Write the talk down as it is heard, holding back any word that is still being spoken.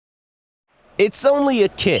It's only a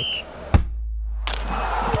kick,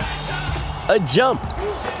 a jump,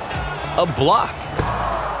 a block.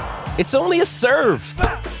 It's only a serve.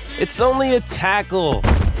 It's only a tackle,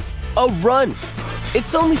 a run.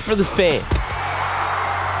 It's only for the fans.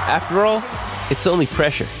 After all, it's only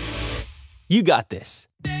pressure. You got this.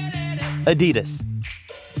 Adidas.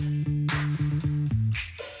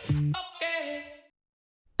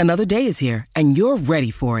 Another day is here, and you're ready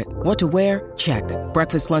for it. What to wear? Check.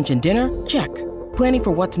 Breakfast, lunch, and dinner? Check. Planning for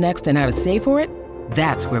what's next and how to save for it?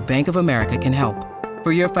 That's where Bank of America can help.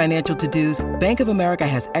 For your financial to-dos, Bank of America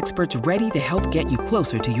has experts ready to help get you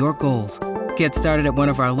closer to your goals. Get started at one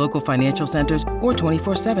of our local financial centers or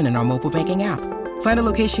 24/7 in our mobile banking app. Find a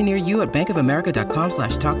location near you at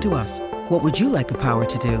bankofamerica.com/talktous. What would you like the power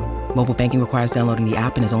to do? Mobile banking requires downloading the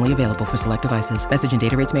app and is only available for select devices. Message and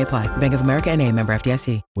data rates may apply. Bank of America N.A., member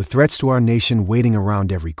FDIC. With threats to our nation waiting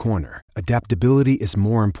around every corner, adaptability is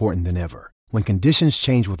more important than ever. When conditions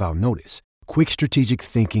change without notice, quick strategic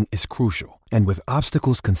thinking is crucial. And with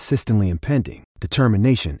obstacles consistently impending,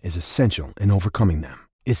 determination is essential in overcoming them.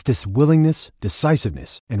 It's this willingness,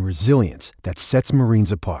 decisiveness, and resilience that sets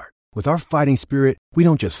Marines apart. With our fighting spirit, we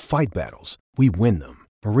don't just fight battles, we win them.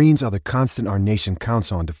 Marines are the constant our nation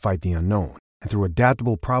counts on to fight the unknown. And through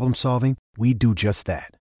adaptable problem solving, we do just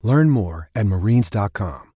that. Learn more at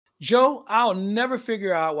Marines.com. Joe, I'll never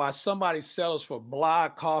figure out why somebody sells for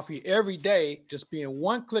Blog Coffee every day. Just being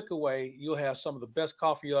one click away, you'll have some of the best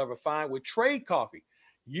coffee you'll ever find with Trade Coffee.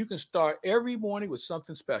 You can start every morning with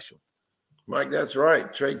something special. Mike, that's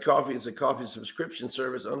right. Trade Coffee is a coffee subscription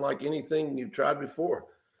service unlike anything you've tried before.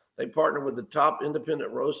 They partner with the top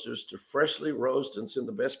independent roasters to freshly roast and send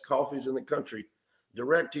the best coffees in the country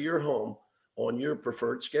direct to your home on your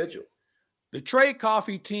preferred schedule. The Trade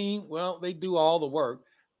Coffee team, well, they do all the work.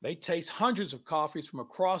 They taste hundreds of coffees from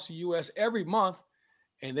across the U.S. every month,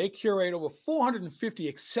 and they curate over 450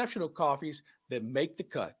 exceptional coffees that make the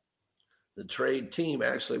cut. The Trade team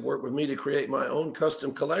actually worked with me to create my own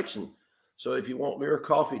custom collection. So if you want your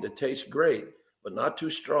coffee to taste great, but not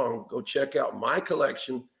too strong, go check out my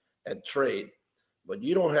collection at Trade. But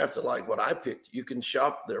you don't have to like what I picked. You can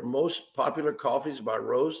shop their most popular coffees by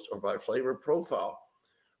roast or by flavor profile.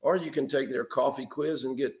 Or you can take their coffee quiz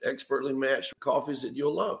and get expertly matched coffees that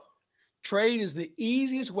you'll love. Trade is the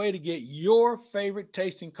easiest way to get your favorite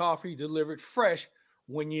tasting coffee delivered fresh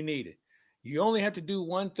when you need it. You only have to do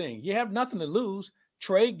one thing. You have nothing to lose.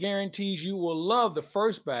 Trade guarantees you will love the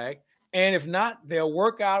first bag. And if not, they'll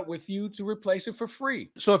work out with you to replace it for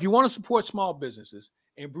free. So if you want to support small businesses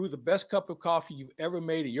and brew the best cup of coffee you've ever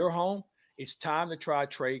made at your home, it's time to try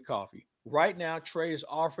Trade Coffee. Right now, Trade is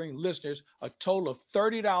offering listeners a total of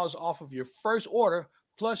 $30 off of your first order,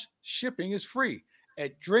 plus shipping is free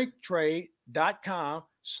at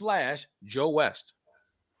drinktrade.com/Joe West.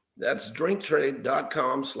 That's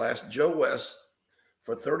drinktrade.com/Joe West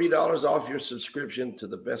for $30 off your subscription to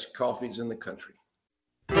the best coffees in the country.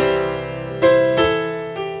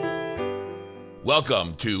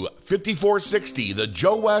 Welcome to 5460, the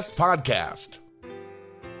Joe West Podcast.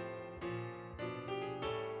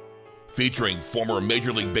 Featuring former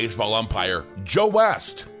Major League Baseball umpire Joe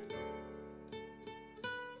West.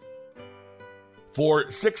 For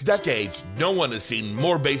 6 decades, no one has seen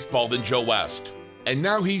more baseball than Joe West. And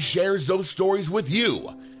now he shares those stories with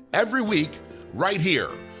you every week right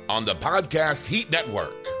here on the Podcast Heat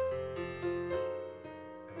Network.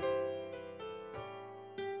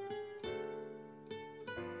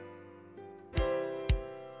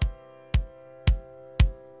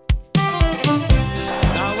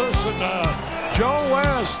 Joe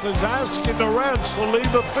West is asking the Reds to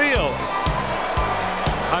leave the field.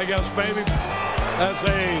 I guess maybe as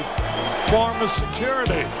a form of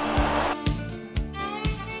security.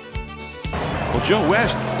 Well, Joe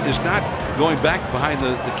West is not going back behind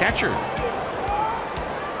the catcher.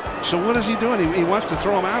 So what is he doing? He wants to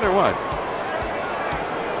throw him out or what?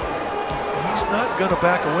 He's not going to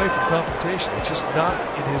back away from confrontation. It's just not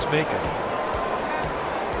in his makeup.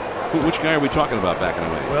 Which guy are we talking about backing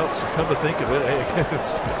away? Well, come to think of it,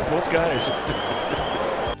 it's both guys.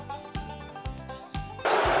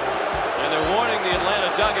 And they're warning the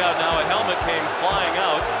Atlanta dugout now. A helmet came flying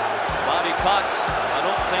out. Bobby Cox, I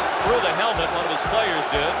don't think threw the helmet. One of his players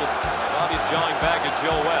did, but Bobby's jawing back at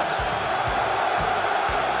Joe West.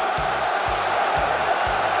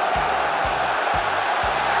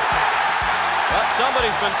 But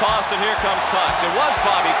somebody's been tossed, and here comes Cox. It was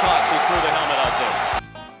Bobby Cox who threw the helmet out there.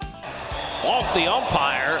 Off the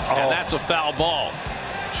umpire, and that's a foul ball.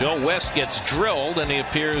 Joe West gets drilled, and he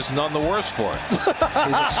appears none the worse for it. He's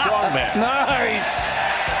a strong man. Nice.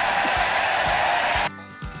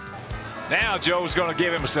 Now Joe's going to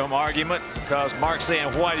give him some argument because Mark's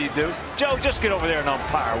saying, what do you do? Joe, just get over there and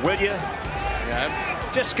umpire, will you?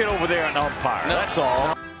 Yeah. Just get over there and umpire. No. That's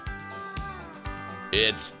all.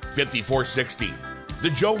 It's 5460, the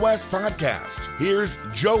Joe West Podcast. Here's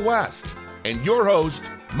Joe West and your host,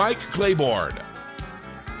 Mike Claiborne.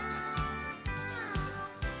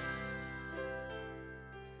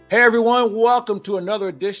 Hey everyone, welcome to another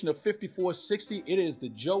edition of 5460. It is the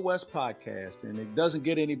Joe West Podcast, and it doesn't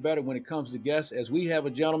get any better when it comes to guests, as we have a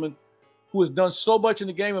gentleman who has done so much in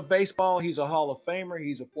the game of baseball. He's a Hall of Famer.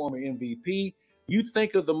 He's a former MVP. You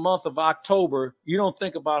think of the month of October, you don't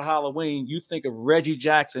think about Halloween. You think of Reggie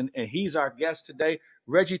Jackson, and he's our guest today.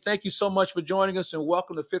 Reggie, thank you so much for joining us, and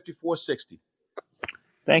welcome to 5460.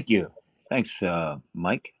 Thank you. Thanks,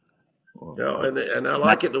 Mike. No, and I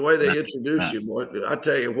like it the way they introduce you, boy. I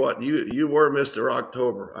tell you what, you were Mr.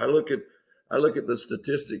 October. I look at the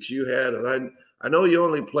statistics you had, and I know you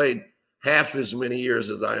only played half as many years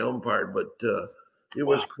as I umpired, but it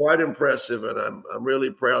was quite impressive, and I'm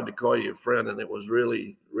really proud to call you a friend, and it was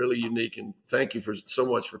really, really unique. And thank you so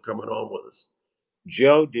much for coming on with us.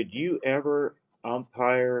 Joe, did you ever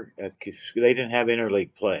umpire? Because they didn't have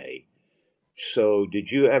interleague play. So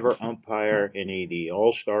did you ever umpire any of the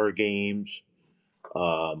All-Star games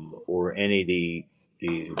or any of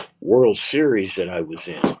the World Series that I was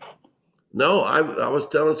in? No, I was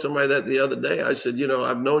telling somebody that the other day. I said,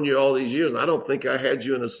 I've known you all these years, and I don't think I had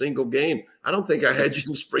you in a single game. I don't think I had you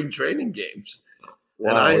in spring training games.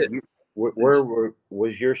 Wow. And where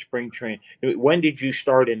was your spring training? When did you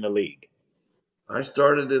start in the league? I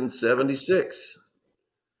started in 76.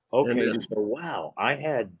 Okay, so wow, I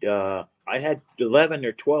had 11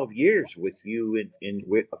 or 12 years with you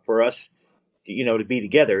for us, to be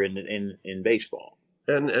together in baseball.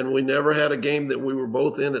 And we never had a game that we were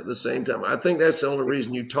both in at the same time. I think that's the only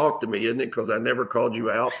reason you talked to me, isn't it? Because I never called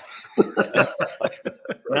you out.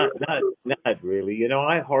 not really.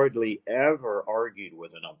 I hardly ever argued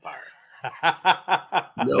with an umpire.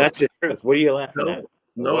 No. That's the truth. What are you laughing at?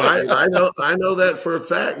 No, I know that for a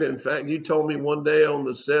fact. In fact, you told me one day on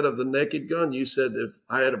the set of The Naked Gun, you said if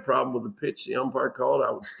I had a problem with the pitch the umpire called,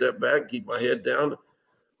 I would step back, keep my head down,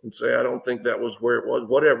 and say, I don't think that was where it was,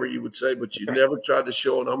 whatever you would say, but you never tried to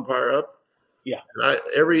show an umpire up. Yeah. And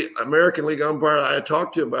every American League umpire I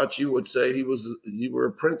talked to about you would say you were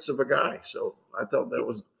a prince of a guy. So I thought that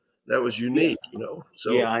was unique,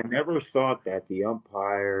 So yeah, I never thought that the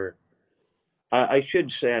umpire. I should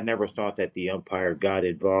say I never thought that the umpire got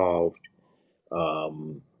involved,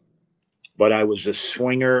 but I was a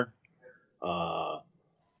swinger. I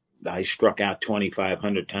struck out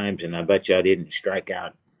 2,500 times, and I bet you I didn't strike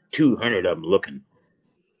out 200 of them looking.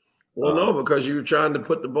 Well, no, because you were trying to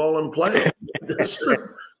put the ball in play.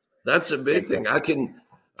 That's a big thing. I can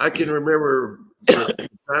remember the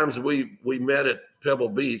times we met at Pebble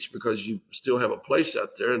Beach, because you still have a place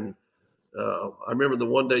out there, and I remember the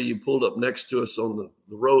one day you pulled up next to us on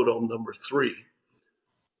the road on number 3.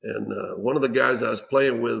 And one of the guys I was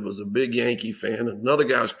playing with was a big Yankee fan. And another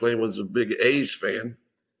guy I was playing with was a big A's fan.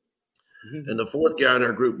 Mm-hmm. And the fourth guy in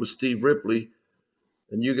our group was Steve Ripley.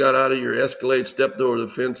 And you got out of your Escalade, stepped over the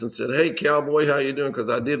fence and said, "Hey, cowboy, how you doing?" Because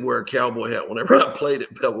I did wear a cowboy hat whenever I played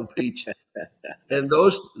at Pebble Beach. And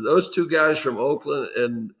those two guys from Oakland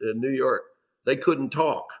and New York, they couldn't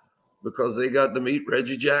talk, because they got to meet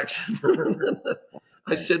Reggie Jackson.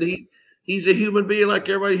 I said, he's a human being like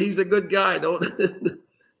everybody. He's a good guy.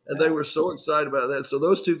 And they were so excited about that. So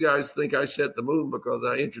those two guys think I set the moon because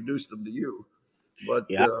I introduced them to you. But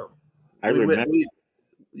yeah, I remember.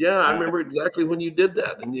 I remember exactly when you did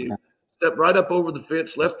that. And you stepped right up over the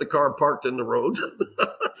fence, left the car parked in the road.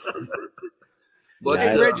 But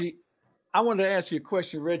hey, Reggie, I wanted to ask you a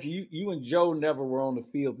question, Reggie. You and Joe never were on the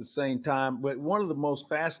field at the same time, but one of the most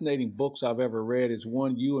fascinating books I've ever read is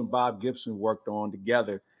one you and Bob Gibson worked on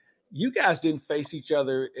together. You guys didn't face each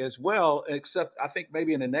other as well, except I think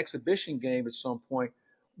maybe in an exhibition game at some point.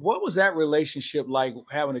 What was that relationship like,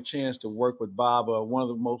 having a chance to work with Bob, one of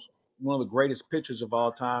the greatest pitchers of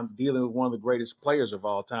all time, dealing with one of the greatest players of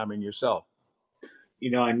all time, and yourself?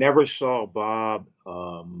 I never saw Bob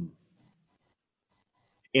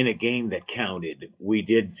in a game that counted.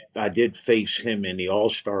 I did face him in the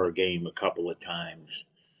All-Star game a couple of times,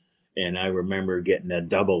 and I remember getting a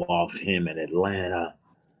double off him in Atlanta,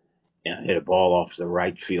 and I hit a ball off the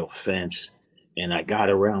right field fence, and I got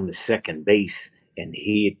around the second base, and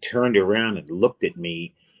he had turned around and looked at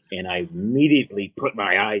me, and I immediately put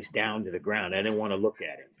my eyes down to the ground. I didn't want to look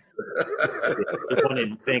at him. I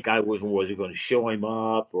didn't think I was going to show him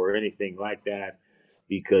up or anything like that,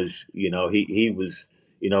 because he was.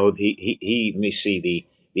 He let me see,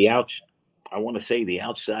 the I want to say the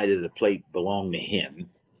outside of the plate belonged to him,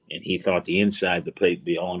 and he thought the inside of the plate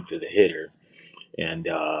belonged to the hitter. And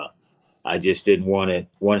I just didn't want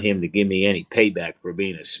him to give me any payback for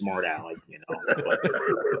being a smart aleck, But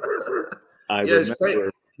I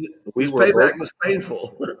remember we his were payback both, was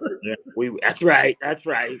painful. yeah, that's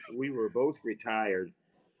right. We were both retired,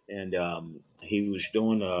 and he was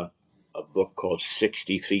doing a book called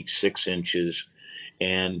 60 Feet 6 Inches,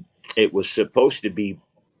 and it was supposed to be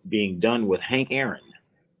being done with Hank Aaron.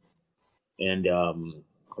 And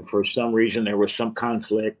for some reason, there was some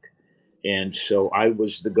conflict. And so I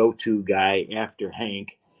was the go-to guy after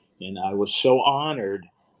Hank. And I was so honored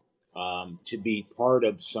to be part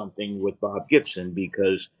of something with Bob Gibson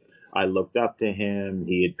because I looked up to him.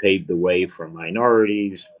 He had paved the way for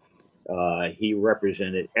minorities. He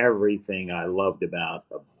represented everything I loved about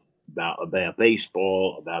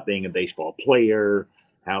baseball, about being a baseball player,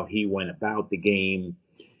 how he went about the game.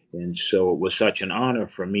 And so it was such an honor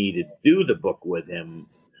for me to do the book with him.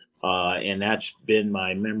 And that's been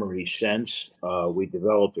my memory since. We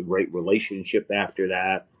developed a great relationship after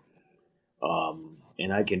that.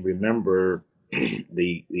 And I can remember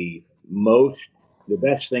the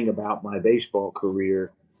best thing about my baseball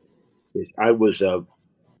career is I was a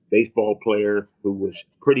baseball player who was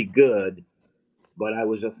pretty good, but I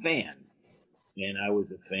was a fan. And I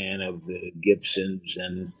was a fan of the Gibsons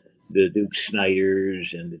and the Duke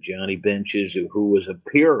Snyders and the Johnny Benches, who was a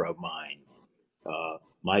peer of mine.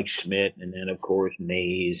 Mike Schmidt, and then, of course,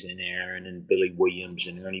 Mays and Aaron and Billy Williams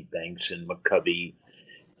and Ernie Banks and McCovey,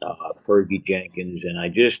 Fergie Jenkins. And I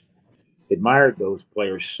just admired those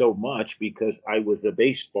players so much because I was a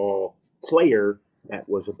baseball player that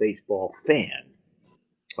was a baseball fan.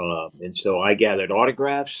 And so I gathered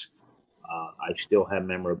autographs. I still have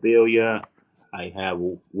memorabilia. I have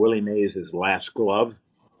Willie Mays' last glove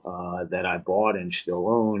that I bought and still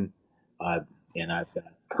own. And I've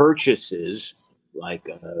got purchases like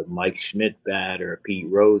a Mike Schmidt bat or a Pete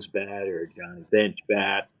Rose bat or a Johnny Bench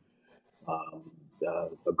bat, a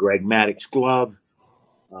Greg Maddux glove,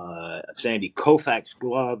 a Sandy Koufax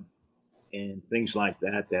glove, and things like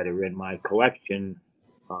that are in my collection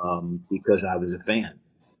because I was a fan.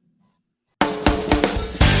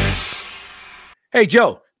 Hey,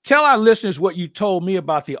 Joe, tell our listeners what you told me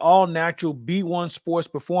about the all-natural B1 Sports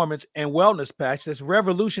Performance and Wellness Patch that's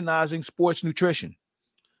revolutionizing sports nutrition.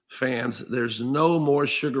 Fans, there's no more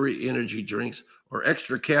sugary energy drinks or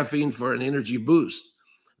extra caffeine for an energy boost.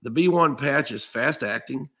 The B1 patch is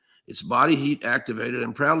fast-acting, it's body heat activated,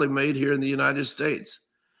 and proudly made here in the United States.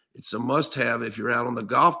 It's a must-have if you're out on the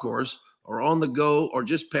golf course or on the go or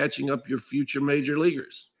just patching up your future major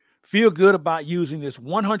leaguers. Feel good about using this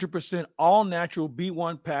 100% all-natural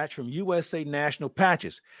B1 patch from USA National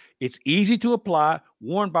Patches. It's easy to apply,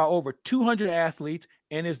 worn by over 200 athletes,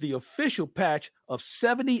 and is the official patch of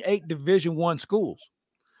 78 Division I schools.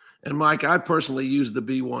 And Mike, I personally used the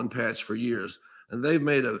B1 patch for years, and they've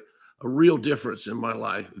made a real difference in my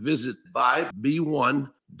life. Visit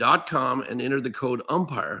buyb1.com and enter the code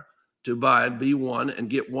umpire to buy B1 and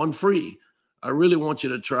get one free. I really want you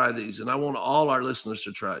to try these, and I want all our listeners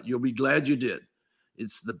to try it. You'll be glad you did.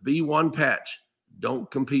 It's the B1 patch.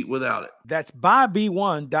 Don't compete without it. That's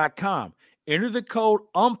buyb1.com. Enter the code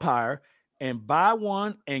umpire and buy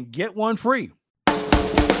one and get one free.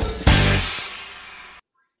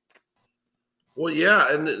 Well,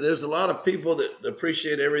 yeah, and there's a lot of people that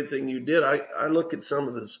appreciate everything you did. I look at some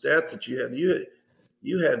of the stats that you had.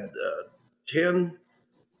 You had 10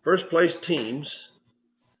 first-place teams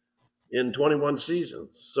in 21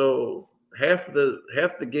 seasons. So half the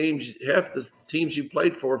teams you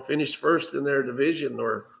played for finished first in their division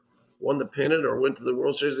or won the pennant or went to the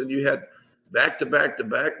World Series. And you had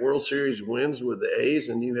back-to-back World Series wins with the A's,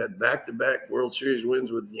 and you had back-to-back World Series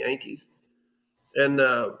wins with the Yankees. And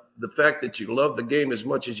the fact that you love the game as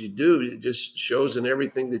much as you do, it just shows in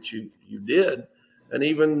everything that you did. And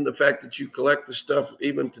even the fact that you collect the stuff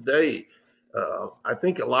even today. I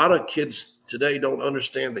think a lot of kids today don't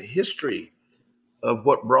understand the history of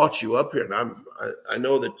what brought you up here. And I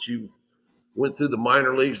know that you went through the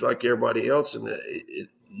minor leagues like everybody else, and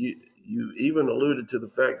you even alluded to the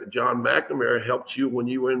fact that John McNamara helped you when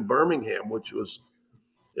you were in Birmingham, which was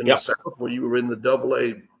in the South, where you were in the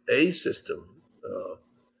AA system.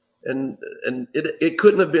 And it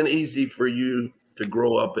couldn't have been easy for you to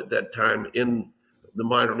grow up at that time in the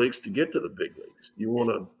minor leagues to get to the big leagues. You want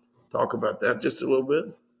to talk about that just a little bit?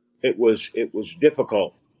 It was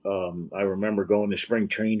difficult. I remember going to spring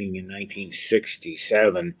training in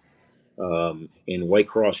 1967 in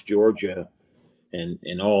Waycross, Georgia,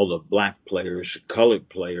 and all the black players, colored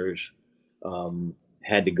players,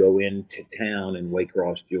 had to go into town in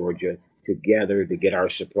Waycross, Georgia, together to get our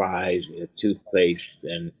supplies, toothpaste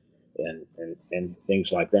and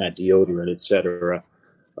things like that, deodorant, etc.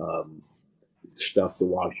 Um, Stuff to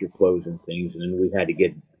wash your clothes and things. And then we had to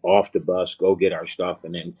get off the bus, go get our stuff,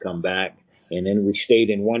 and then come back. And then we stayed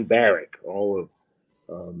in one barrack. All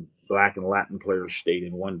of Black and Latin players stayed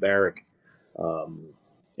in one barrack. And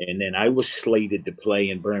then I was slated to play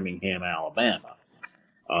in Birmingham, Alabama.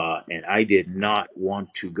 And I did not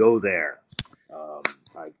want to go there.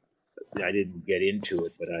 I didn't get into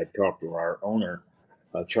it, but I talked to our owner,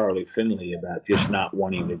 Charlie Finley, about just not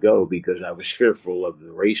wanting to go because I was fearful of the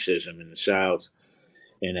racism in the South.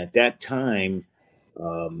 And at that time,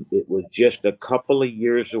 it was just a couple of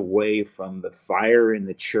years away from the fire in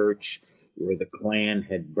the church where the Klan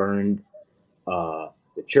had burned the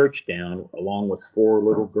church down, along with 4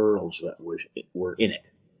 little girls that were in it.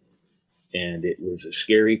 And it was a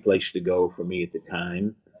scary place to go for me at the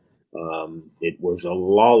time. It was a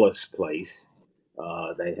lawless place.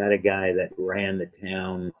 They had a guy that ran the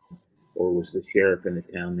town, or was the sheriff in the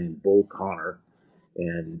town, named Bull Connor,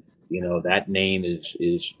 and that name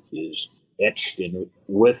is etched in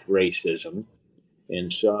with racism.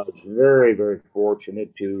 And so I was very, very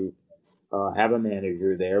fortunate to have a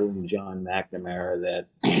manager there, John McNamara, that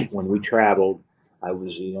when we traveled, I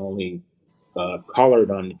was the only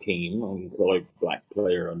colored on the team, only colored black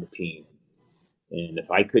player on the team. And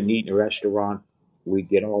if I couldn't eat in a restaurant, we'd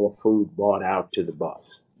get all the food bought out to the bus.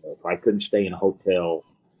 If I couldn't stay in a hotel,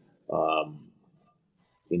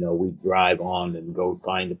 we'd drive on and go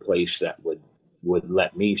find a place that would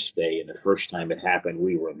let me stay. And the first time it happened,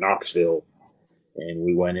 we were in Knoxville, and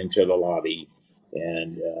we went into the lobby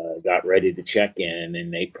and got ready to check in,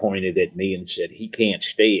 and they pointed at me and said, "He can't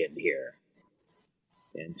stay in here."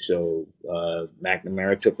 And so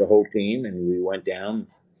McNamara took the whole team, and we went down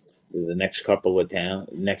to the next couple of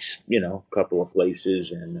couple of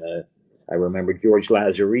places. And I remember George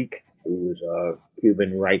Lazarick, who was a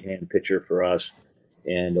Cuban right-hand pitcher for us,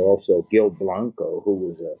 and also Gil Blanco, who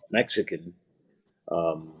was a Mexican.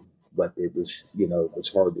 But it was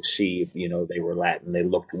hard to see if, they were Latin, they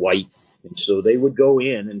looked white. And so they would go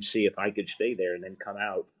in and see if I could stay there and then come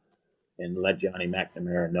out and let Johnny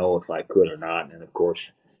McNamara know if I could or not. And of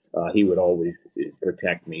course, he would always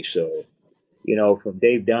protect me. So, from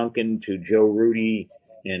Dave Duncan to Joe Rudy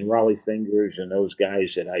and Raleigh Fingers and those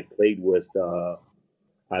guys that I played with,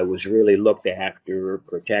 I was really looked after,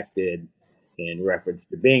 protected in reference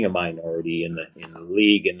to being a minority in the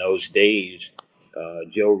league in those days.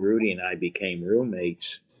 Joe Rudy and I became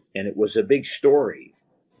roommates, and it was a big story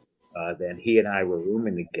that he and I were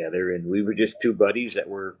rooming together, and we were just two buddies that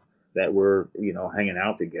were hanging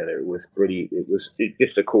out together. It was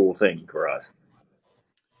just a cool thing for us.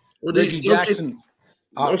 Well, Reggie Jackson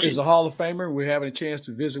is a Hall of Famer. We're having a chance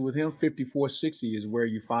to visit with him. 5460 is where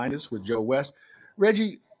you find us with Joe West.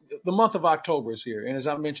 Reggie, the month of October is here, and as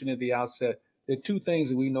I mentioned at the outset, there are 2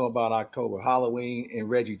 things that we know about October: Halloween and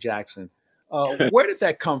Reggie Jackson. Where did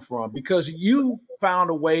that come from? Because you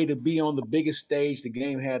found a way to be on the biggest stage the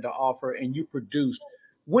game had to offer, and you produced.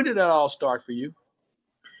 When did that all start for you?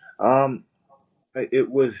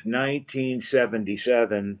 It was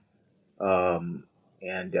 1977, or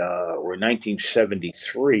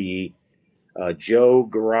 1973. Joe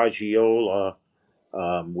Garagiola.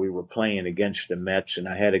 We were playing against the Mets, and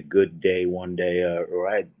I had a good day one day, or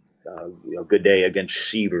I had a good day against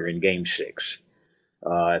Seaver in Game 6.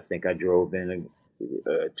 I think I drove in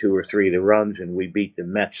 2 or 3 of the runs, and we beat the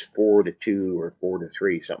Mets 4-2 or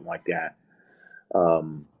 4-3, something like that.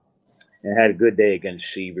 And I had a good day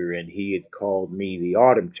against Seaver, and he had called me the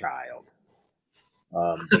Autumn Child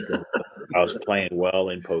because I was playing well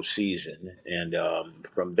in postseason. And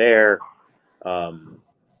from there, then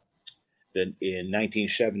in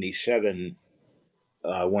 1977,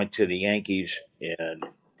 I went to the Yankees, and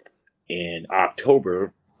in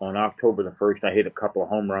October. On October the 1st, I hit a couple of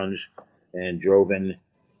home runs and drove in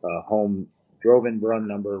run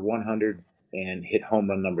number 100 and hit home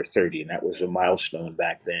run number 30. And that was a milestone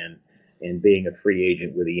back then. And being a free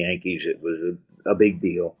agent with the Yankees, it was a big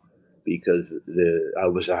deal because I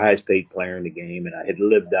was the highest paid player in the game, and I had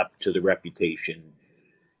lived up to the reputation.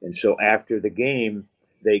 And so after the game,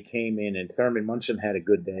 they came in, and Thurman Munson had a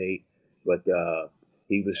good day, but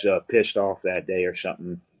he was pissed off that day or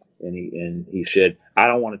something. And he said, "I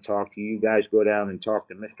don't want to talk to you. You guys go down and talk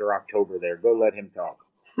to Mr. October there. Go let him talk."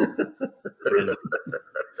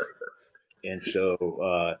 and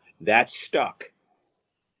so that stuck.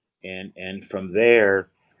 And from there,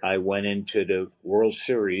 I went into the World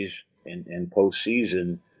Series and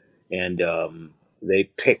postseason, and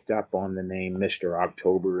they picked up on the name Mr.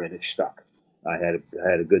 October, and it stuck. I had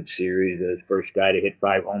a good series. The first guy to hit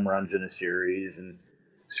 5 home runs in a series, and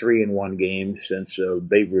 3 in one game since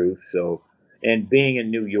Babe Ruth. So, and being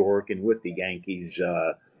in New York and with the Yankees,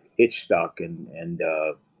 it stuck, and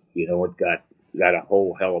it got a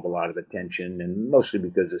whole hell of a lot of attention, and mostly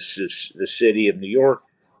because it's the city of New York,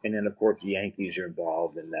 and then of course the Yankees are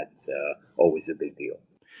involved, and that's always a big deal.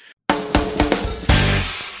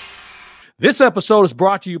 This episode is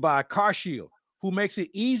brought to you by Car Shield, who makes it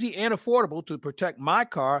easy and affordable to protect my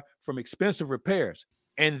car from expensive repairs.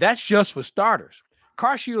 And that's just for starters.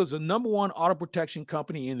 Car Shield is the #1 auto protection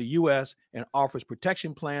company in the U.S. and offers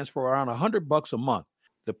protection plans for around $100 a month.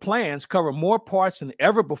 The plans cover more parts than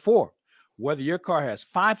ever before, whether your car has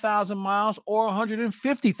 5,000 miles or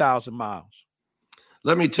 150,000 miles.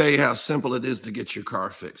 Let me tell you how simple it is to get your car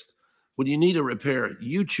fixed. When you need a repair,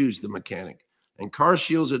 you choose the mechanic, and Car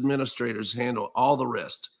Shield's administrators handle all the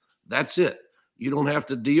rest. That's it. You don't have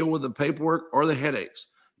to deal with the paperwork or the headaches.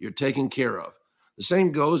 You're taken care of. The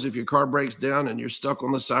same goes if your car breaks down and you're stuck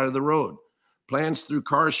on the side of the road. Plans through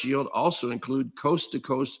Car Shield also include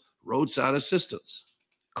coast-to-coast roadside assistance.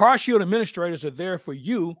 Car Shield administrators are there for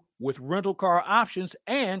you with rental car options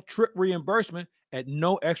and trip reimbursement at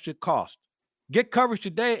no extra cost. Get coverage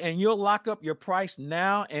today and you'll lock up your price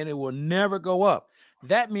now and it will never go up.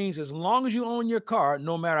 That means as long as you own your car,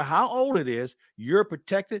 no matter how old it is, you're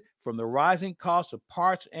protected from the rising cost of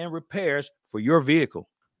parts and repairs for your vehicle.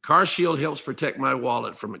 Car Shield helps protect my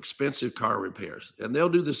wallet from expensive car repairs, and they'll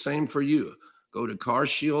do the same for you. Go to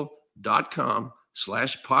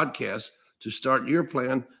carshield.com/podcast to start your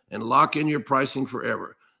plan and lock in your pricing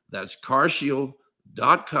forever. That's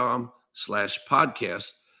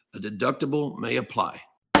carshield.com/podcast. A deductible may apply.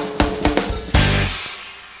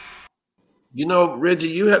 You know, Reggie,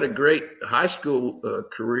 you had a great high school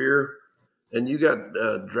career, and you got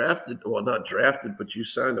drafted. Well, not drafted, but you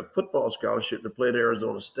signed a football scholarship to play at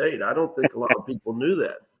Arizona State. I don't think a lot of people knew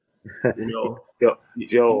that.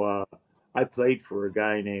 Joe, I played for a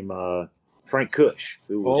guy named Frank Cush.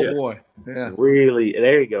 Who was boy. Yeah. Really,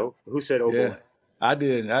 there you go. Who said, oh, boy? I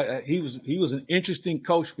did. He was an interesting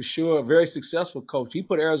coach for sure, a very successful coach. He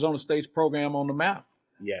put Arizona State's program on the map.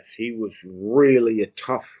 Yes, he was really a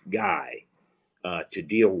tough guy to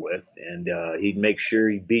deal with, and he'd make sure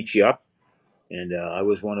he beat you up. And I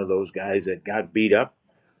was one of those guys that got beat up,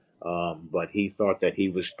 but he thought that he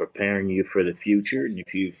was preparing you for the future and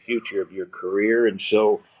the future of your career. And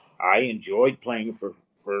so I enjoyed playing for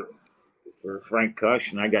Frank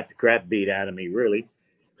Cush, and I got the crap beat out of me, really.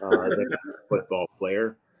 The football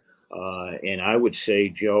player. And I would say,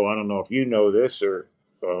 Joe, I don't know if you know this or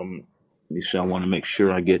let me see, I want to make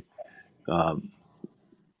sure I get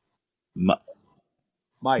Mike.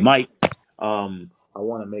 I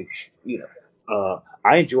want to make sure,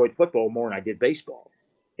 I enjoyed football more than I did baseball.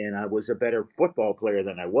 And I was a better football player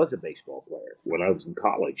than I was a baseball player when I was in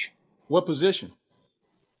college. What position?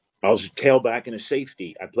 I was a tailback and a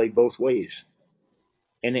safety. I played both ways.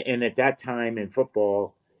 And at that time in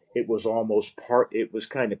football, it was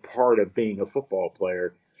kind of part of being a football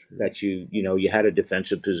player that you had a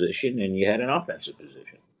defensive position and you had an offensive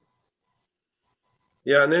position.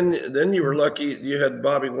 Yeah, and then you were lucky you had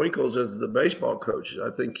Bobby Winkles as the baseball coach. I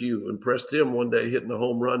think you impressed him one day hitting a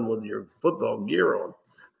home run with your football gear on.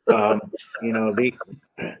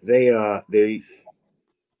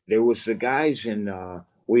 There was the guys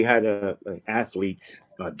we had an athletes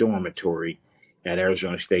dormitory at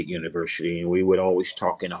Arizona State University, and we would always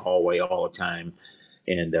talk in the hallway all the time.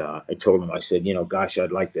 And I told him, I said, gosh,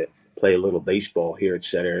 I'd like to play a little baseball here, et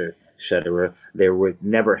cetera, et cetera.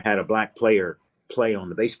 Never had a black player play on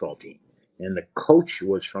the baseball team. And the coach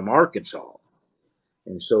was from Arkansas.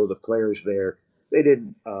 And so the players there, they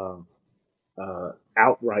didn't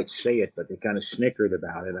outright say it, but they kind of snickered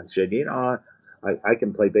about it. I said, I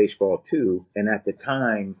can play baseball too. And at the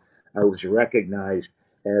time, I was recognized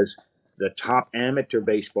as the top amateur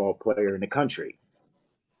baseball player in the country.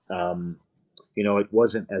 It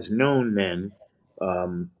wasn't as known then,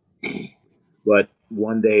 but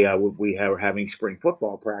one day we were having spring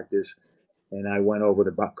football practice, and I went over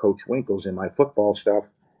to Coach Winkles in my football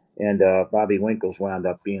stuff, and Bobby Winkles wound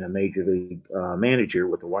up being a major league manager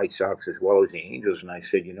with the White Sox as well as the Angels, and I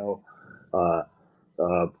said,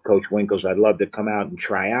 Coach Winkles, I'd love to come out and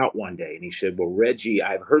try out one day. And he said, well, Reggie,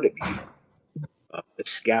 I've heard of you. The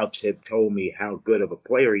scouts have told me how good of a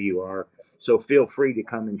player you are, so feel free to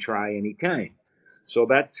come and try anytime. So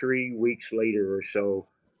about 3 weeks later or so,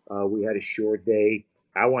 we had a short day.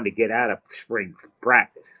 I wanted to get out of spring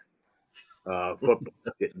practice. Football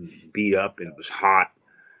was getting beat up and it was hot.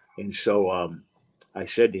 And so I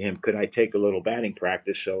said to him, could I take a little batting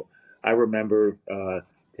practice? So I remember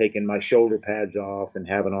taking my shoulder pads off and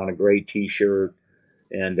having on a gray T-shirt,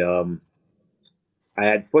 and I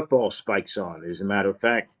had football spikes on. As a matter of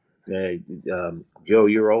fact, Joe,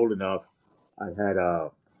 you're old enough. I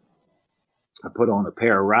put on a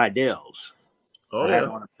pair of Rydell's. Oh, I had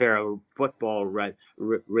on a pair of football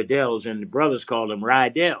Rydell's, and the brothers called them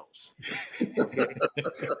Rydell's.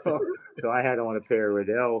 So I had on a pair of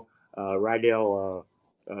Rydell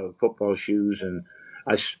football shoes, and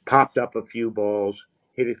I popped up a few balls,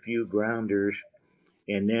 hit a few grounders,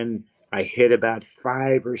 and then I hit about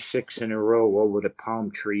 5 or 6 in a row over the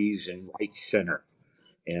palm trees in right center,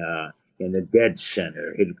 in the dead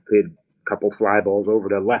center. Hit a couple fly balls over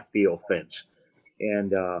the left field fence,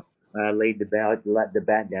 and I laid let the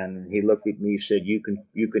bat down, and he looked at me and said, "You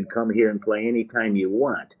can come here and play anytime you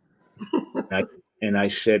want." and I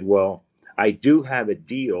said, "Well, I do have a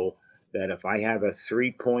deal that if I have a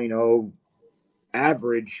 3.0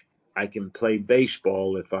 average, I can play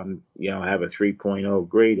baseball if I'm, have a 3.0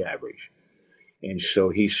 grade average." And so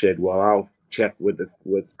he said, "Well, I'll check with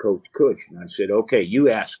Coach Cush." And I said, "Okay, you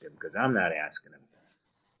ask him, because I'm not asking him."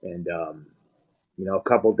 And a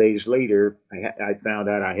couple days later, I found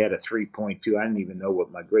out I had a 3.2. I didn't even know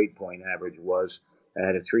what my grade point average was. I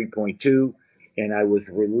had a 3.2, and I was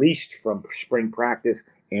released from spring practice,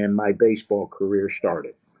 and my baseball career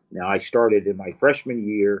started. Now, I started in my freshman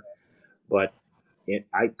year, but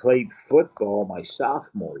I played football my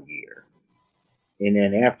sophomore year. And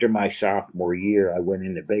then after my sophomore year, I went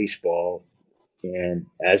into baseball, and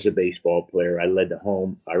as a baseball player, I led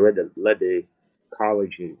the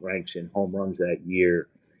college ranks in home runs that year,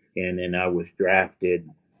 and then I was drafted.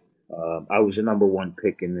 I was the number one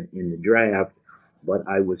pick in the draft, but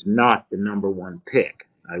I was not the number one pick.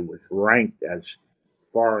 I was ranked as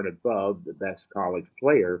far and above the best college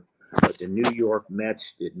player, but the New York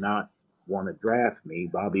Mets did not want to draft me.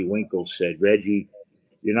 Bobby Winkle said, "Reggie,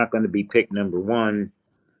 you're not going to be picked number one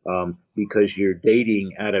because you're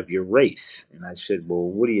dating out of your race." And I said, "Well,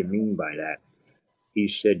 what do you mean by that?" He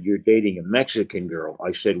said, "You're dating a Mexican girl."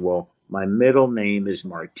 I said, "Well, my middle name is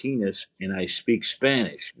Martinez and I speak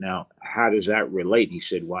Spanish. Now, how does that relate?" He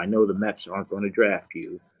said, "Well, I know the Mets aren't going to draft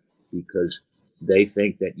you because they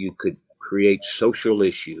think that you could create social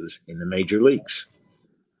issues in the major leagues."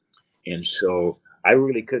 And so I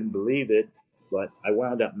really couldn't believe it, but I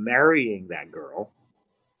wound up marrying that girl.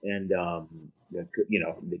 And,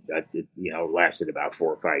 lasted about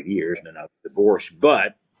 4 or 5 years, and then I was divorced.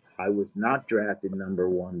 But I was not drafted number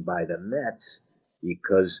one by the Mets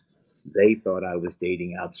because they thought I was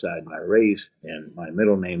dating outside my race, and my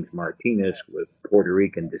middle name's Martinez with Puerto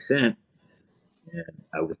Rican descent, and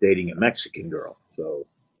I was dating a Mexican girl. So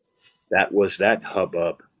that was that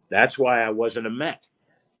hubbub. That's why I wasn't a Met.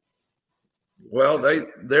 Well,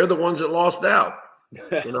 they're the ones that lost out.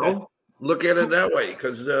 Look at it that way,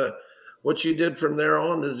 because what you did from there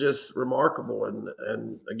on is just remarkable.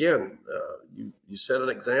 And again, you set an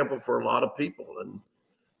example for a lot of people, and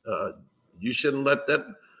you shouldn't let that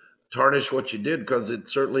tarnish what you did, because it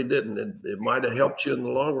certainly didn't. It might have helped you in the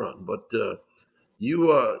long run, but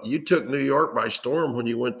you took New York by storm when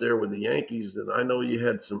you went there with the Yankees, and I know you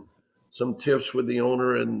had some tips with the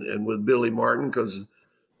owner and with Billy Martin,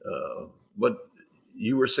 but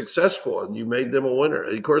you were successful and you made them a winner.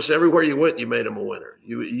 Of course, everywhere you went, you made them a winner.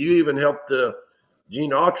 You even helped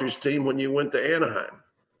Gene Autry's team when you went to Anaheim.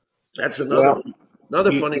 That's another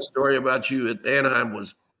funny story about you at Anaheim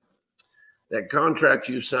was that contract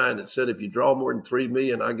you signed that said if you draw more than $3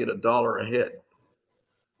 million, I get $1 a head.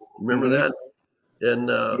 Remember that? And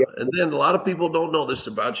then a lot of people don't know this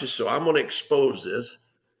about you, so I'm going to expose this.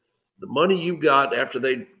 The money you got after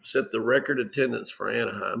they set the record attendance for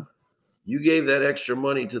Anaheim, you gave that extra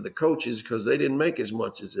money to the coaches because they didn't make as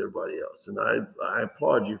much as everybody else. And I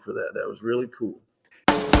applaud you for that. That was really cool.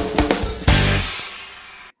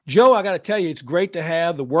 Joe, I got to tell you, it's great to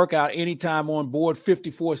have the Workout Anytime on board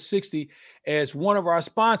 5460 as one of our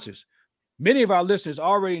sponsors. Many of our listeners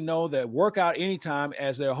already know that Workout Anytime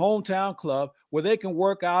as their hometown club where they can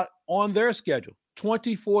work out on their schedule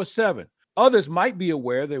 24/7. Others might be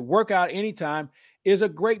aware that Workout Anytime is a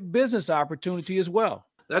great business opportunity as well.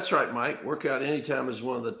 That's right, Mike. Workout Anytime is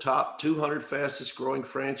one of the top 200 fastest growing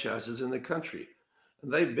franchises in the country.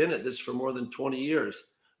 And they've been at this for more than 20 years.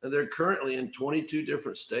 And they're currently in 22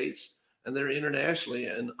 different states, and they're internationally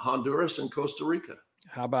in Honduras and Costa Rica.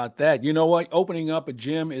 How about that? You know what? Opening up a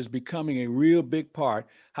gym is becoming a real big part.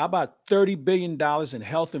 How about $30 billion in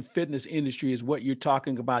health and fitness industry is what you're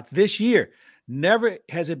talking about this year. Never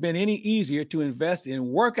has it been any easier to invest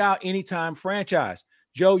in Workout Anytime franchise.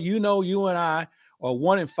 Joe, you and I are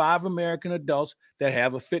 1 in 5 American adults that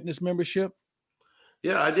have a fitness membership.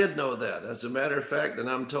 Yeah, I did know that. As a matter of fact, and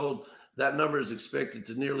I'm told that number is expected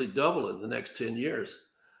to nearly double in the next 10 years.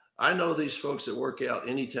 I know these folks that work out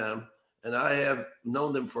anytime, and I have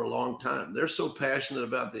known them for a long time. They're so passionate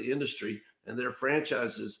about the industry, and their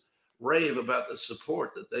franchises rave about the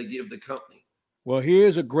support that they give the company. Well,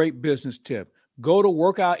 here's a great business tip. Go to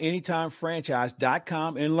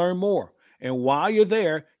workoutanytimefranchise.com and learn more. And while you're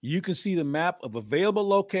there, you can see the map of available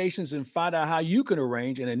locations and find out how you can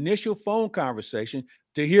arrange an initial phone conversation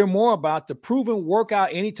to hear more about the proven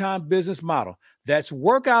Workout Anytime business model. That's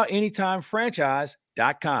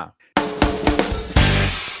workoutanytimefranchise.com.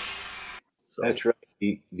 That's right.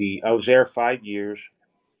 I was there 5 years,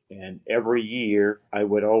 and every year I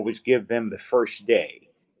would always give them the first day.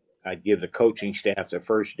 I'd give the coaching staff the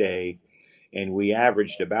first day, and we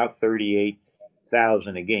averaged about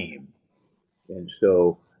 38,000 a game. And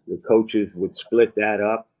so the coaches would split that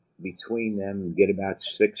up between them and get about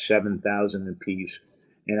 6,000-7,000 apiece.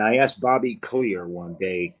 And I asked Bobby Clear one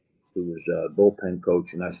day, who was a bullpen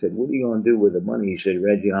coach, and I said, "What are you going to do with the money?" He said,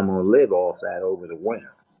 "Reggie, I'm going to live off that over the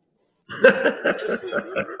winter."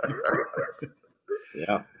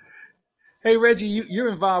 Yeah. Hey, Reggie, you're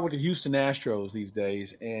involved with the Houston Astros these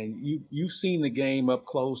days, and you've seen the game up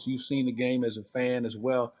close. You've seen the game as a fan as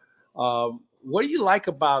well. What do you like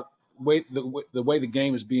about the way the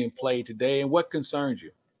game is being played today, and what concerns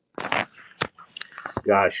you?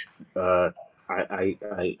 Gosh, I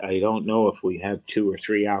don't know if we have 2 or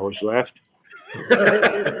 3 hours left,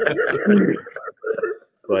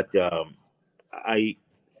 but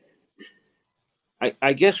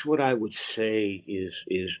I guess what I would say is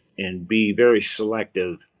and be very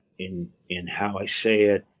selective in how I say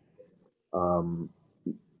it.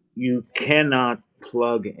 You cannot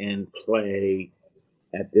plug and play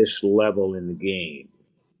at this level in the game.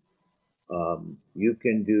 You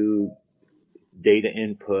can do data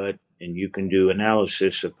input and you can do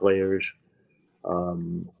analysis of players.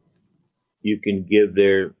 You can give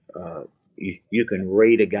you can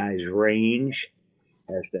rate a guy's range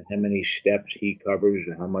as to how many steps he covers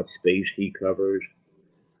and how much space he covers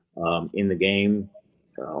in the game,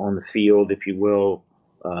 on the field, if you will.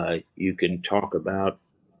 You can talk about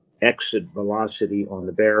exit velocity on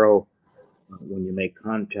the barrel when you make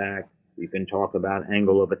contact. You can talk about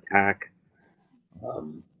angle of attack.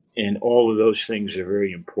 And all of those things are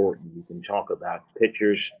very important. You can talk about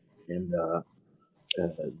pitchers and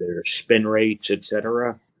their spin rates,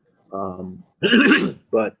 etc.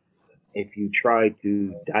 But if you try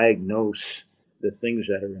to diagnose the things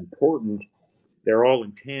that are important, they're all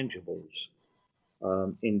intangibles.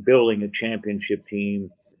 In building a championship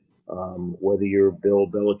team, whether you're Bill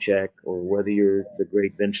Belichick or whether you're the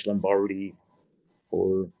great Vince Lombardi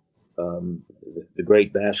or the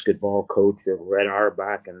great basketball coach of Red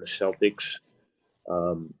Auerbach and the Celtics,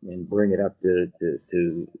 and bring it up to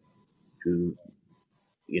the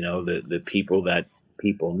people that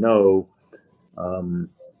people know,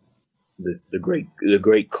 the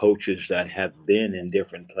great coaches that have been in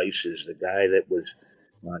different places. The guy that was,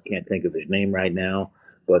 I can't think of his name right now,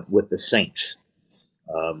 but with the Saints.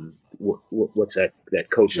 What's that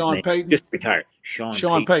coach's Sean name? Payton. Just retired.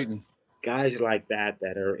 Sean Payton. Guys like that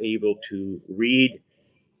are able to read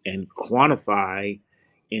and quantify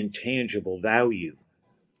intangible value.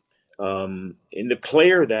 And the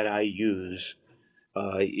player that I use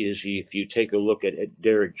is, if you take a look at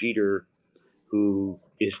Derek Jeter, who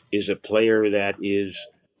is a player that is,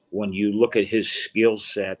 when you look at his skill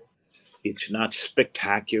set, it's not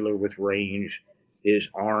spectacular with range. His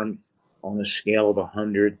arm on a scale of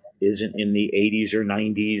 100 isn't in the 80s or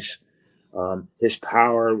 90s. His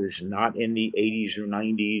power is not in the 80s or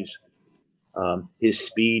 90s. His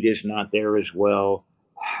speed is not there as well.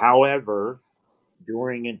 However,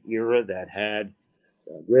 during an era that had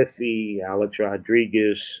Griffey, Alex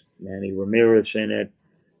Rodriguez, Manny Ramirez in it,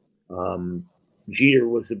 Jeter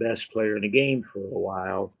was the best player in the game for a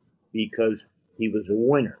while because he was a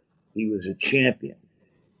winner. He was a champion.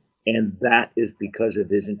 And that is because of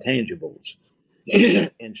his intangibles.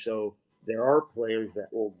 And so there are players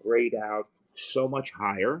that will grade out so much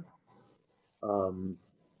higher.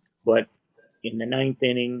 But in the 9th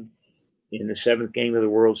inning, in the 7th game of the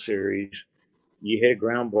World Series, you hit a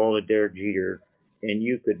ground ball at Derek Jeter, and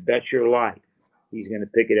you could bet your life he's going to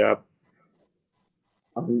pick it up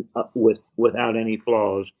without any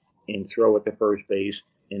flaws and throw it to first base,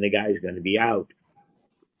 and the guy's going to be out.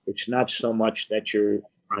 It's not so much that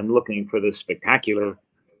I'm looking for the spectacular,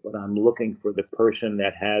 but I'm looking for the person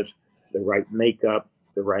that has the right makeup,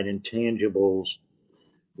 the right intangibles,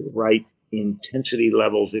 the right intensity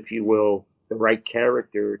levels, if you will, the right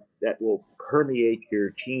character that will permeate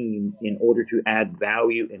your team in order to add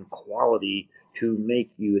value and quality to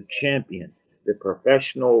make you a champion. The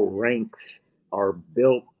professional ranks are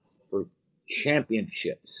built for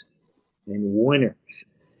championships and winners.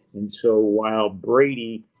 And so while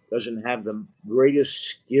Brady doesn't have the greatest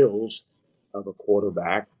skills of a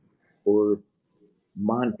quarterback, or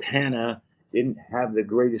Montana didn't have the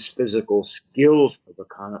greatest physical skills of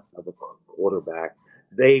a quarterback,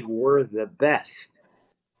 they were the best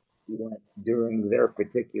during their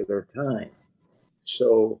particular time.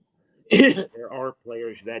 So there are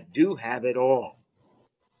players that do have it all.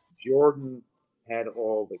 Jordan had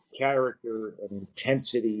all the character and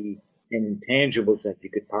intensity and intangibles that you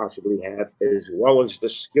could possibly have, as well as the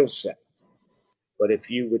skill set. But if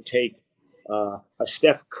you would take a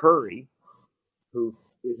Steph Curry, who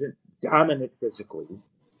isn't dominant physically,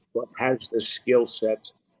 but has the skill set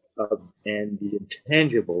and the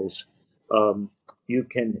intangibles, you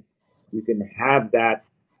can have that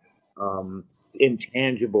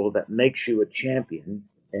intangible that makes you a champion.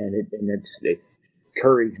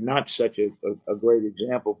 Curry's not such a great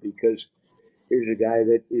example, because here's a guy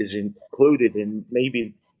that is included in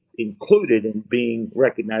being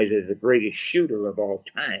recognized as the greatest shooter of all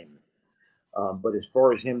time. But as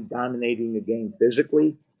far as him dominating the game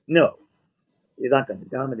physically, no. You're not going to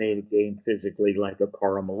dominate a game physically like a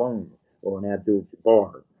Karl Malone or an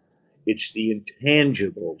Abdul-Jabbar. It's the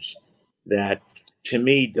intangibles that, to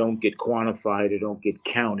me, don't get quantified or don't get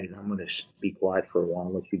counted. I'm going to be quiet for a while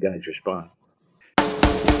and let you guys respond.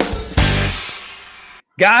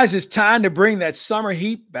 Guys, it's time to bring that summer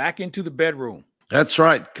heat back into the bedroom. That's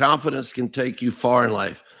right. Confidence can take you far in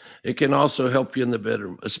life. It can also help you in the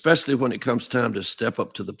bedroom, especially when it comes time to step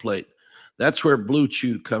up to the plate. That's where Blue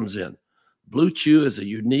Chew comes in. Blue Chew is a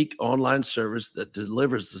unique online service that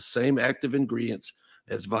delivers the same active ingredients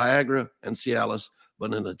as Viagra and Cialis,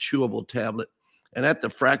 but in a chewable tablet and at the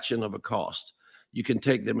fraction of a cost. You can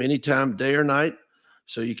take them anytime, day or night,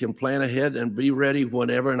 so you can plan ahead and be ready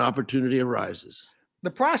whenever an opportunity arises.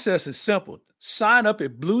 The process is simple. Sign up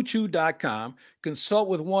at bluechew.com, consult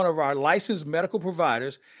with one of our licensed medical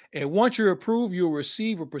providers, and once you're approved, you'll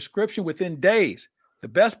receive a prescription within days. The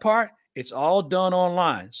best part, it's all done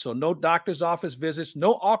online, so no doctor's office visits,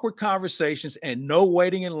 no awkward conversations, and no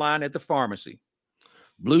waiting in line at the pharmacy.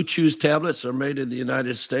 Blue Chew's tablets are made in the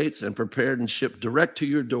United States and prepared and shipped direct to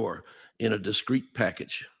your door in a discreet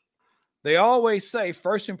package. They always say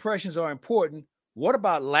first impressions are important. What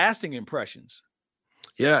about lasting impressions?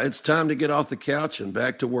 Yeah, it's time to get off the couch and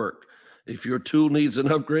back to work. If your tool needs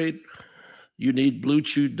an upgrade, you need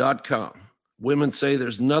BlueChew.com. Women say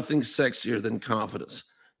there's nothing sexier than confidence,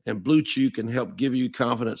 and Blue Chew can help give you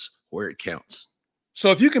confidence where it counts.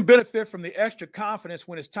 So if you can benefit from the extra confidence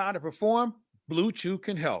when it's time to perform, Blue Chew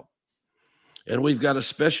can help. And we've got a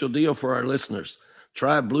special deal for our listeners.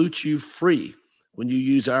 Try Blue Chew free when you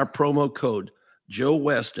use our promo code Joe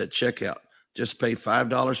West at checkout. Just pay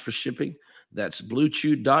 $5 for shipping. That's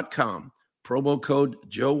BlueChew.com, promo code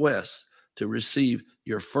Joe West to receive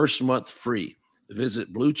your first month free.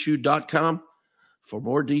 Visit BlueChew.com for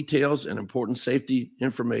more details and important safety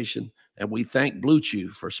information. And we thank Blue Chew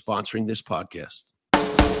for sponsoring this podcast.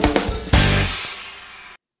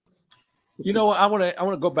 You know, I want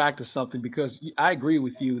to go back to something, because I agree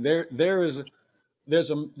with you. There's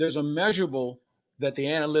a measurable that the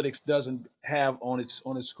analytics doesn't have on its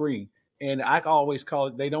screen. And I always call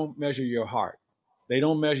it, they don't measure your heart. They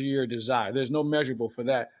don't measure your desire. There's no measurable for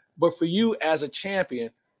that. But for you as a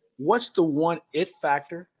champion, what's the one it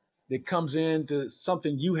factor that comes into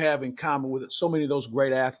something you have in common with so many of those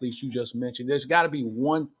great athletes you just mentioned? There's got to be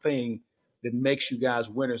one thing that makes you guys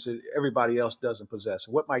winners that everybody else doesn't possess.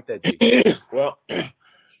 What might that be? Well,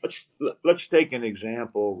 let's take an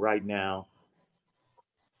example right now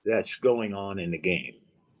that's going on in the game.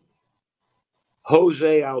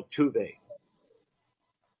 Jose Altuve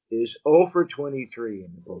is 0 for 23 in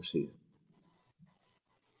the postseason.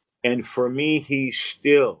 And for me, he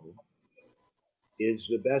still is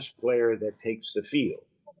the best player that takes the field.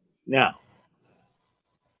 Now,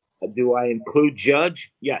 do I include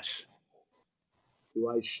Judge? Yes. Do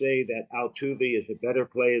I say that Altuve is a better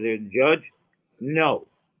player than Judge? No.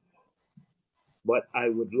 But I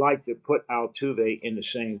would like to put Altuve in the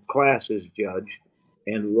same class as Judge.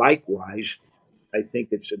 And likewise, I think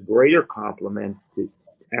it's a greater compliment to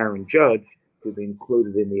Aaron Judge to be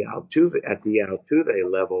included in the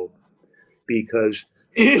Altuve level, because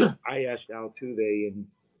I asked Altuve in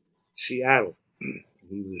Seattle.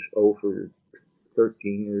 He was 0 for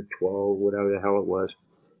 13 or 12, whatever the hell it was.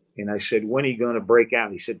 And I said, when are you going to break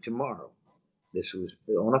out? He said, tomorrow. This was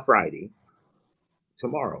on a Friday.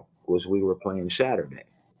 Tomorrow, because we were playing Saturday.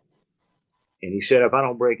 And he said, if I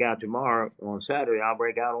don't break out tomorrow on Saturday, I'll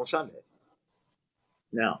break out on Sunday.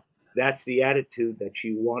 Now, that's the attitude that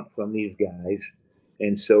you want from these guys.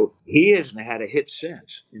 And so he hasn't had a hit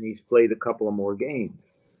since, and he's played a couple of more games.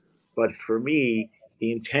 But for me,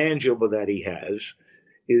 the intangible that he has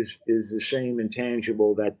is the same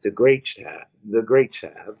intangible that the greats have.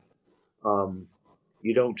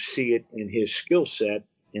 You don't see it in his skill set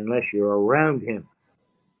unless you're around him.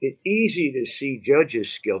 It's easy to see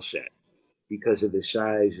Judge's skill set because of his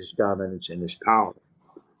size, his dominance, and his power.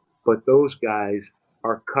 But those guys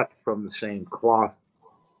are cut from the same cloth,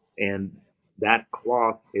 and that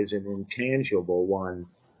cloth is an intangible one.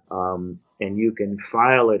 And you can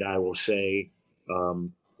file it, I will say,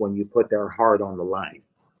 when you put their heart on the line.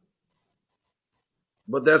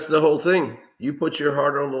 But that's the whole thing. You put your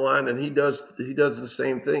heart on the line, and he does the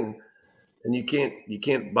same thing. And you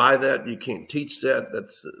can't buy that. You can't teach that.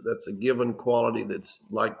 That's a given quality. That's,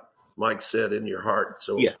 like Mike said, in your heart.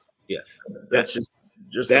 So yes, that's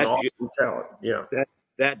just an awesome talent. Yeah,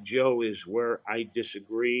 that Joe is where I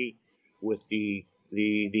disagree with the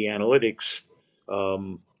analytics,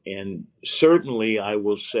 and certainly I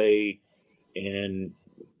will say and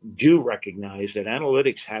do recognize that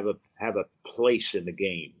analytics have a place in the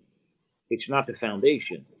game. It's not the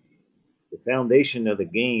foundation. The foundation of the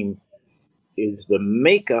game is the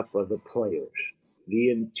makeup of the players, the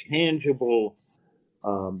intangibles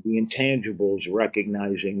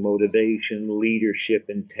recognizing motivation, leadership,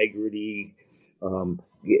 integrity,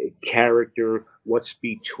 character, what's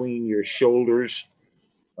between your shoulders,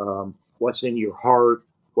 what's in your heart,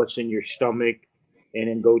 what's in your stomach, and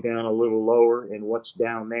then go down a little lower, and what's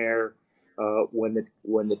down there when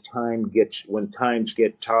times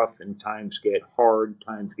get tough and times get hard,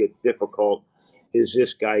 times get difficult. Is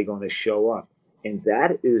this guy going to show up? And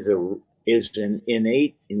that is an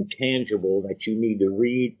innate intangible that you need to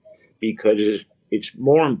read because it's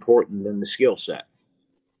more important than the skill set.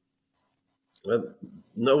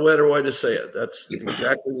 No better way to say it. That's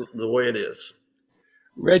exactly the way it is.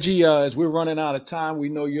 Reggie, as we're running out of time, we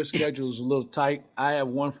know your schedule is a little tight. I have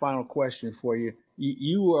one final question for you.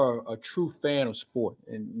 You are a true fan of sport,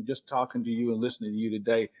 and just talking to you and listening to you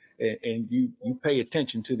today, and you pay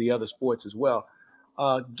attention to the other sports as well.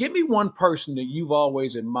 Give me one person that you've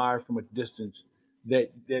always admired from a distance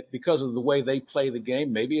that because of the way they play the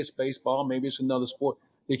game, maybe it's baseball, maybe it's another sport,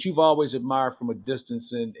 that you've always admired from a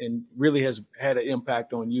distance and really has had an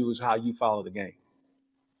impact on you is how you follow the game.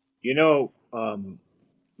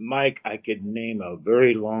 Mike, I could name a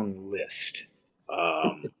very long list.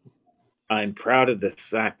 I'm proud of the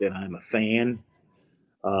fact that I'm a fan,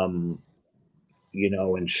 and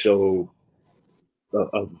so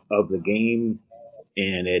of the game,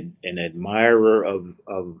 and an admirer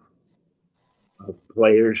of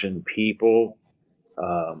players and people.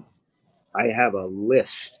 I have a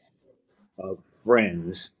list of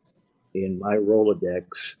friends in my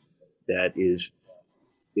Rolodex that is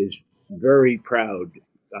very proud.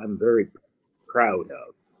 I'm very proud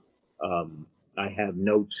of. I have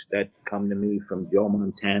notes that come to me from Joe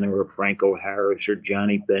Montana or Franco Harris or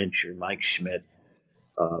Johnny Bench or Mike Schmidt,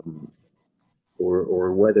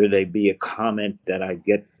 or whether they be a comment that I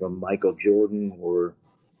get from Michael Jordan or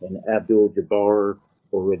an Abdul-Jabbar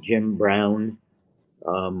or a Jim Brown,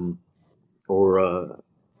 or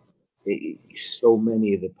so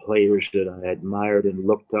many of the players that I admired and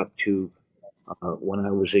looked up to when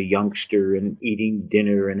I was a youngster and eating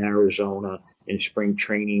dinner in Arizona in spring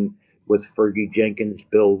training with Fergie Jenkins,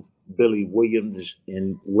 Billy Williams,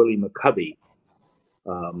 and Willie McCovey.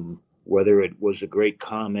 Whether it was a great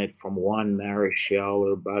comment from Juan Marichal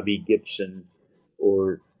or Bobby Gibson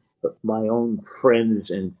or my own friends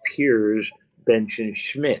and peers, Bench and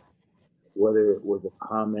Schmidt, whether it was a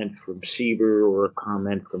comment from Seaver or a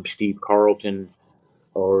comment from Steve Carlton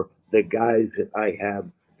or the guys that I have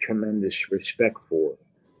tremendous respect for,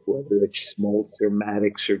 whether it's Smoltz or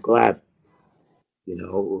Maddox or Glavine,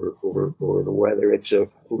 or whether it's a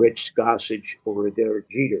Rich Gossage or a Derek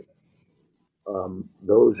Jeter.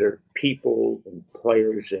 Those are people and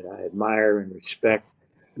players that I admire and respect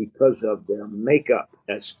because of their makeup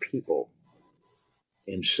as people.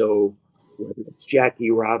 And so whether it's Jackie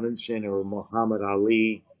Robinson or Muhammad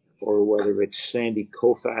Ali, or whether it's Sandy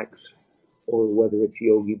Koufax, or whether it's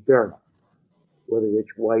Yogi Berra, whether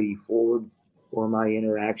it's Whitey Ford, or my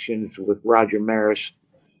interactions with Roger Maris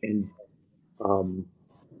and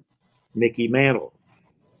Mickey Mantle,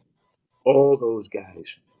 all those guys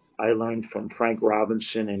I learned from Frank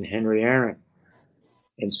Robinson and Henry Aaron.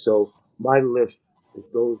 And so my list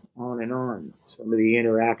goes on and on. Some of the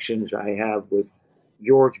interactions I have with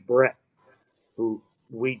George Brett, who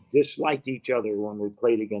we disliked each other when we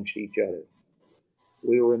played against each other.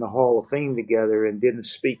 we were in the Hall of Fame together and didn't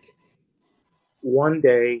speak. One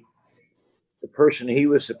day, the person he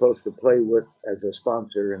was supposed to play with as a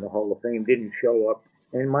sponsor in the Hall of Fame didn't show up,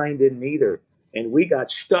 and mine didn't either. And we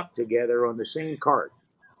got stuck together on the same cart.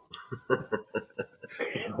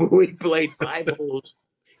 We played 5 holes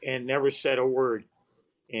and never said a word.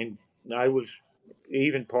 And I was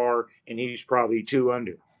even par, and he's probably 2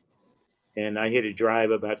 under. And I hit a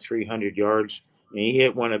drive about 300 yards, and he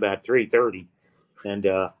hit one about 330. And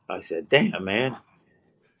I said, damn, man,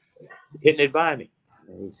 hitting it by me.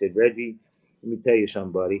 And he said, Reggie, let me tell you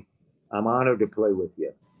something, buddy. I'm honored to play with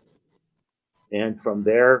you. And from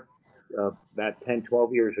there, about 10,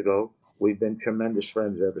 12 years ago, we've been tremendous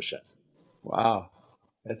friends ever since. Wow.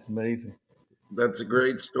 That's amazing. That's a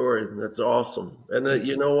great story. That's awesome. And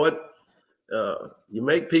you know what? You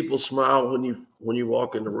make people smile when you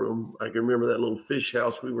walk in the room. I can remember that little fish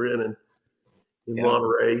house we were in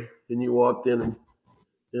Monterey, and you walked in,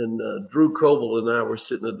 and Drew Coble and I were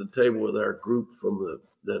sitting at the table with our group from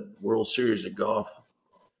that World Series of golf.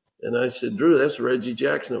 And I said, Drew, that's Reggie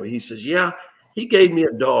Jackson. He says, yeah, he gave me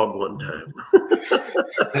a dog one time.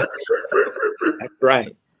 That's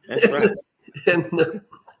right. That's right. And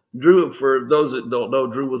Drew, for those that don't know,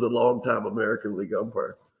 Drew was a longtime American League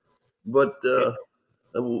umpire. But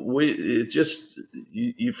it's just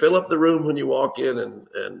you fill up the room when you walk in,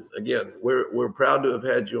 and again, we're proud to have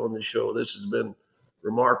had you on the show. This has been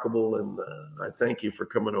remarkable, and I thank you for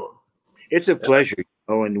coming on. It's a pleasure.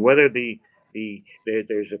 And whether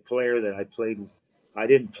there's a player that I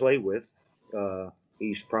didn't play with.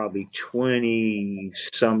 He's probably 20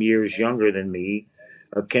 some years younger than me.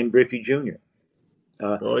 Ken Griffey Jr.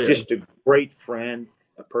 Just a great friend,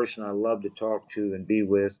 a person I love to talk to and be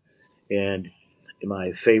with. And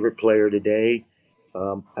my favorite player today,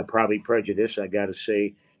 I'm probably prejudiced, I got to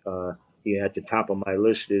say, at the top of my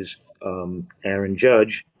list is Aaron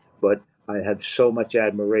Judge, but I have so much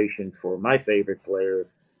admiration for my favorite player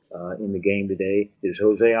in the game today is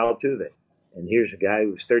Jose Altuve. And here's a guy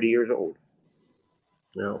who's 30 years old.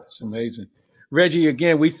 Yeah, it's amazing. Reggie,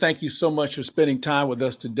 again, we thank you so much for spending time with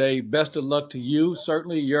us today. Best of luck to you,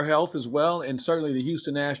 certainly your health as well, and certainly the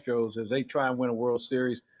Houston Astros as they try and win a World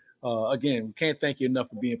Series. Again, we can't thank you enough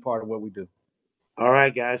for being part of what we do. All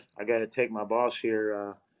right, guys. I got to take my boss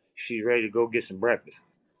here. She's ready to go get some breakfast.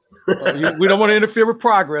 We don't want to interfere with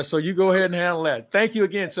progress, so you go ahead and handle that. Thank you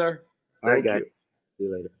again, sir. All right, guys. See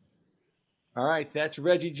you later. All right, that's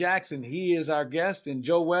Reggie Jackson. He is our guest, and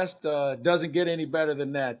Joe West doesn't get any better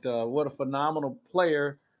than that. What a phenomenal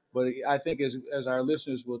player, but I think as our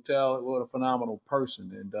listeners will tell, what a phenomenal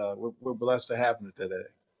person, and we're blessed to have him today.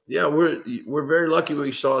 Yeah, we're very lucky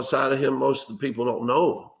we saw a side of him most of the people don't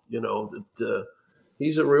know. That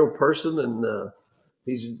he's a real person, and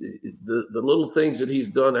he's the little things that he's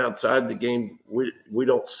done outside the game we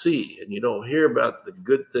don't see, and you don't hear about the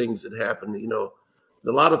good things that happen.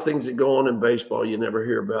 There's a lot of things that go on in baseball you never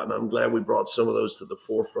hear about, and I'm glad we brought some of those to the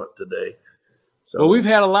forefront today. So, well, we've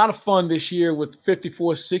had a lot of fun this year with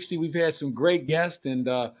 5460. We've had some great guests, and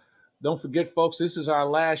don't forget, folks, this is our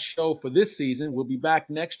last show for this season. We'll be back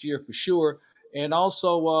next year for sure, and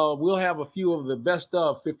also we'll have a few of the best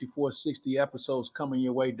of 5460 episodes coming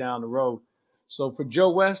your way down the road. So for Joe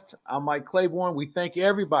West, I'm Mike Claiborne. We thank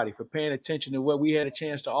everybody for paying attention to what we had a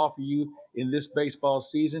chance to offer you in this baseball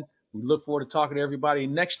season. We look forward to talking to everybody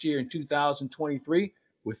next year in 2023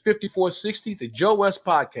 with 5460, the Joe West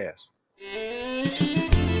Podcast.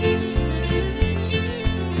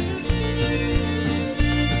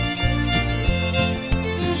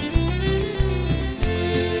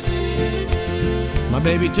 My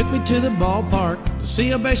baby took me to the ballpark to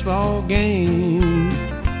see a baseball game.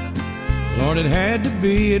 Lord, it had to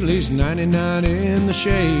be at least 99 in the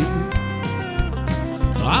shade.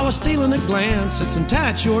 I was stealing a glance at some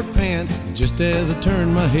tight short pants, and just as I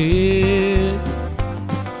turned my head,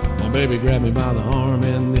 my baby grabbed me by the arm,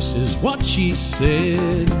 and this is what she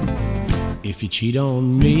said. If you cheat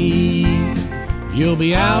on me, you'll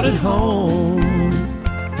be out at home.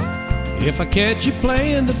 If I catch you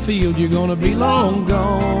playing the field, you're gonna be long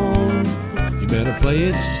gone. You better play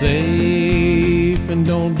it safe and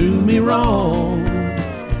don't do me wrong,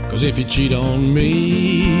 'cause if you cheat on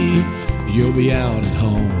me, you'll be out at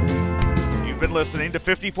home. You've been listening to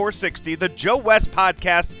 5460, the Joe West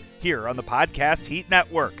Podcast, here on the Podcast Heat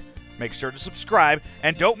Network. Make sure to subscribe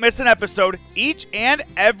and don't miss an episode each and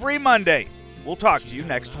every Monday. We'll talk to you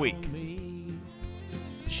next week.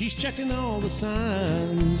 She's checking all the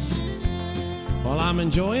signs while I'm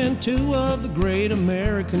enjoying 2 of the great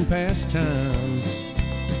American pastimes.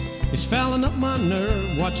 It's fouling up my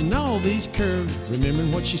nerve watching all these curves,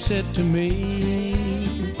 remembering what she said to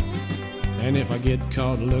me. And if I get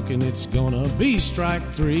caught looking, it's gonna be strike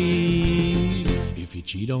 3. If you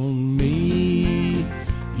cheat on me,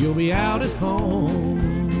 you'll be out at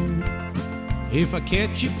home. If I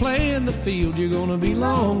catch you playing the field, you're gonna be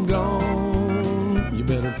long gone. You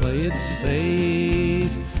better play it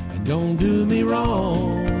safe and don't do me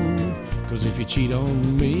wrong. 'Cause if you cheat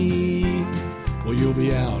on me, well, you'll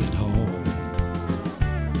be out at home.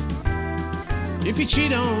 If you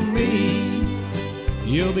cheat on me,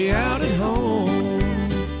 you'll be out at home.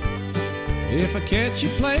 If I catch you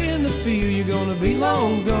playing the field, you're gonna be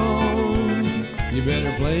long gone. You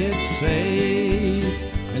better play it safe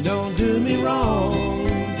and don't do me wrong.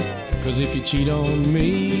 'Cause if you cheat on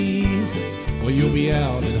me, well, you'll be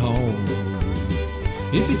out at home.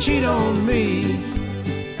 If you cheat on me,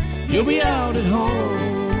 you'll be out at home.